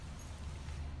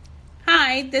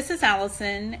Hi, this is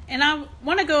Allison, and I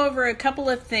want to go over a couple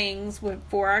of things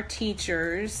for our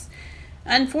teachers.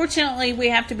 Unfortunately, we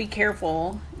have to be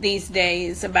careful these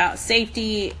days about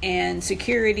safety and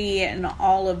security and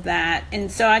all of that. And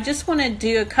so I just want to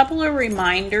do a couple of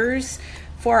reminders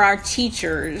for our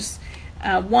teachers.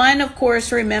 One, of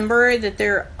course, remember that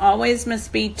there always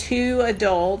must be 2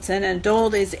 adults. An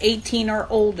adult is 18 or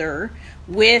older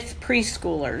with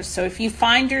preschoolers. So if you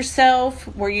find yourself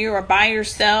where you are by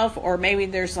yourself, or maybe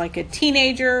there's like a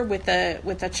teenager with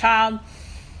a child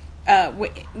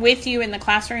with you in the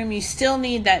classroom, you still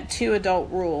need that 2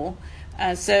 adult rule.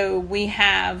 So we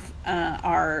have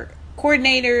our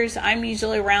coordinators. I'm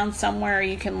usually around somewhere.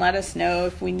 You can let us know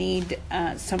if we need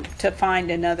to find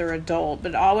another adult,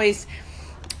 but always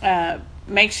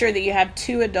make sure that you have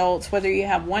 2 adults, whether you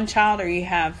have 1 child or you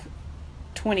have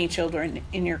 20 children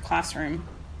in your classroom.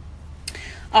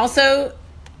 Also,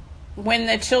 when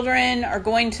the children are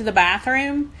going to the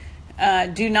bathroom,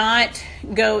 do not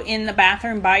go in the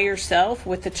bathroom by yourself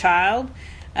with the child.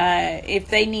 If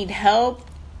they need help,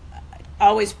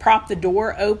 always prop the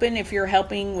door open if you're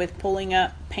helping with pulling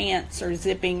up pants or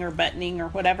zipping or buttoning or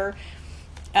whatever.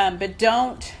 But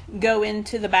don't go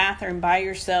into the bathroom by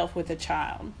yourself with a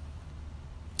child.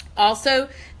 Also,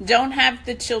 don't have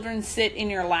the children sit in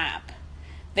your lap.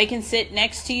 They can sit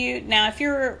next to you. Now, if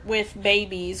you're with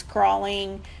babies,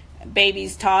 crawling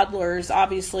babies, toddlers,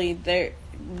 obviously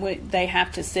they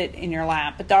have to sit in your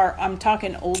lap. But I'm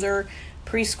talking older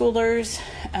preschoolers.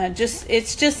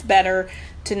 It's just better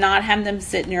to not have them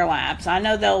sit in your laps. I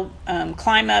know they'll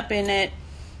climb up in it,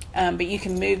 but you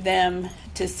can move them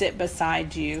to sit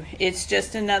beside you. It's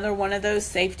just another one of those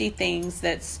safety things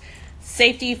that's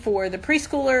safety for the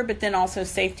preschooler, but then also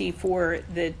safety for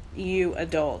you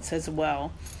adults as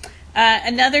well.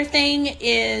 Another thing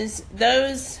is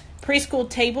those preschool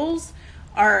tables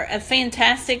are a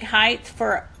fantastic height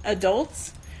for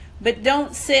adults, but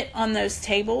don't sit on those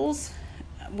tables.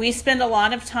 We spend a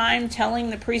lot of time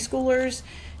telling the preschoolers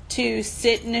to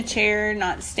sit in a chair,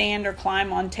 not stand or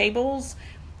climb on tables.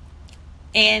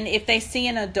 And if they see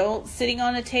an adult sitting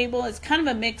on a table, it's kind of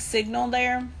a mixed signal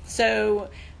there. So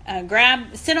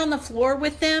sit on the floor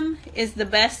with them is the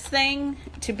best thing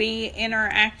to be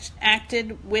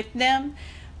interacted with them,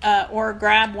 or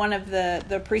grab one of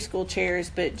the preschool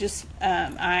chairs, but just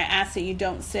I ask that you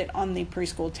don't sit on the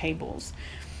preschool tables.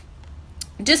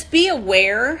 Just be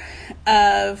aware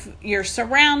of your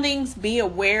surroundings, be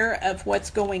aware of what's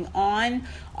going on.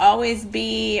 Always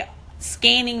be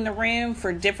scanning the room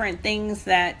for different things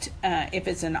that if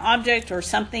it's an object or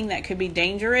something that could be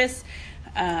dangerous,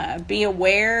 be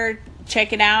aware,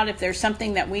 check it out. If there's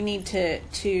something that we need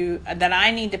that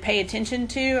I need to pay attention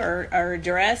to or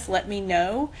address, let me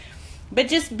know. But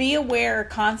just be aware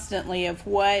constantly of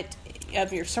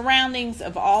your surroundings,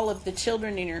 of all of the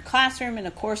children in your classroom, and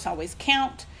of course always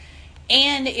count.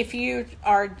 And if you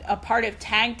are a part of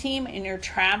tag team and you're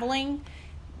traveling,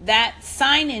 that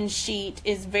sign-in sheet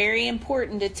is very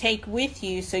important to take with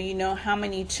you so you know how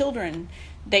many children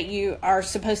that you are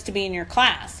supposed to be in your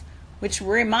class. Which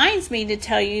reminds me to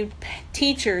tell you,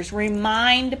 teachers,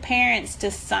 remind parents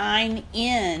to sign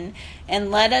in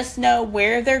and let us know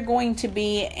where they're going to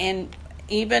be, and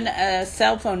even a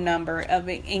cell phone number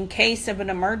in case of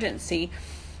an emergency.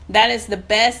 That is the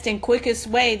best and quickest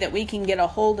way that we can get a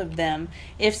hold of them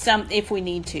if we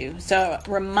need to. So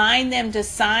remind them to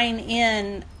sign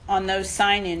in on those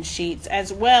sign-in sheets,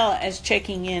 as well as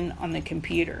checking in on the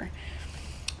computer.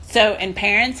 So, and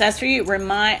parents, that's for you.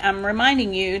 I'm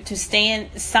reminding you to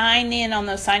sign in on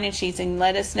those sign-in sheets and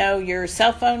let us know your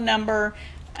cell phone number,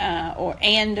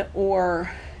 and where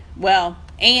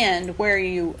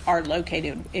you are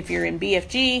located. If you're in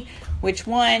BFG, which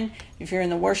one? If you're in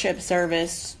the worship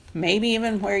service, maybe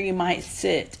even where you might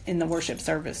sit in the worship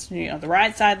service. The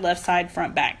right side, left side,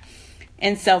 front, back,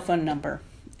 and cell phone number.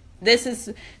 This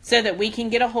is so that we can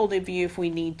get a hold of you if we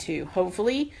need to.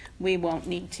 Hopefully, we won't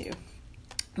need to.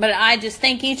 But I just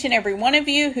thank each and every one of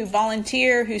you who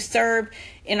volunteer, who serve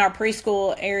in our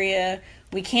preschool area.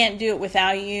 We can't do it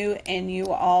without you, and you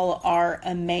all are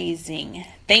amazing.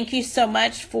 Thank you so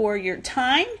much for your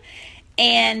time,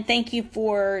 and thank you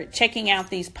for checking out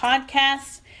these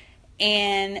podcasts.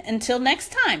 And until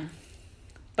next time,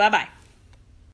 bye-bye.